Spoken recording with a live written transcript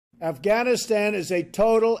Afghanistan is a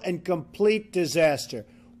total and complete disaster.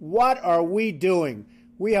 What are we doing?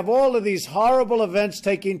 We have all of these horrible events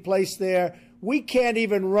taking place there. We can't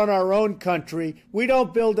even run our own country. We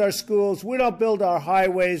don't build our schools. We don't build our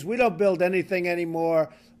highways. We don't build anything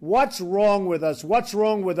anymore. What's wrong with us? What's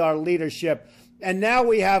wrong with our leadership? And now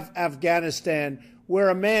we have Afghanistan, where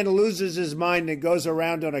a man loses his mind and goes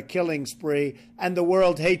around on a killing spree, and the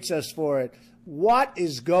world hates us for it. What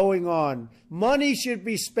is going on? Money should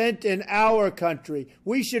be spent in our country.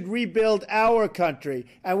 We should rebuild our country.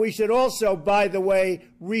 And we should also, by the way,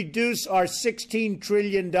 reduce our $16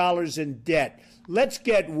 trillion in debt. Let's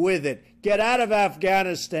get with it. Get out of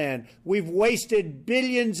Afghanistan. We've wasted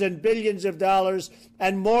billions and billions of dollars,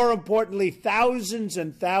 and more importantly, thousands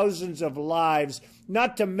and thousands of lives,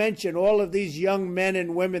 not to mention all of these young men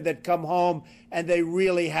and women that come home and they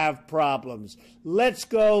really have problems. Let's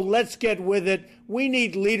go. Let's get with it. We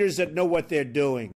need leaders that know what they're doing.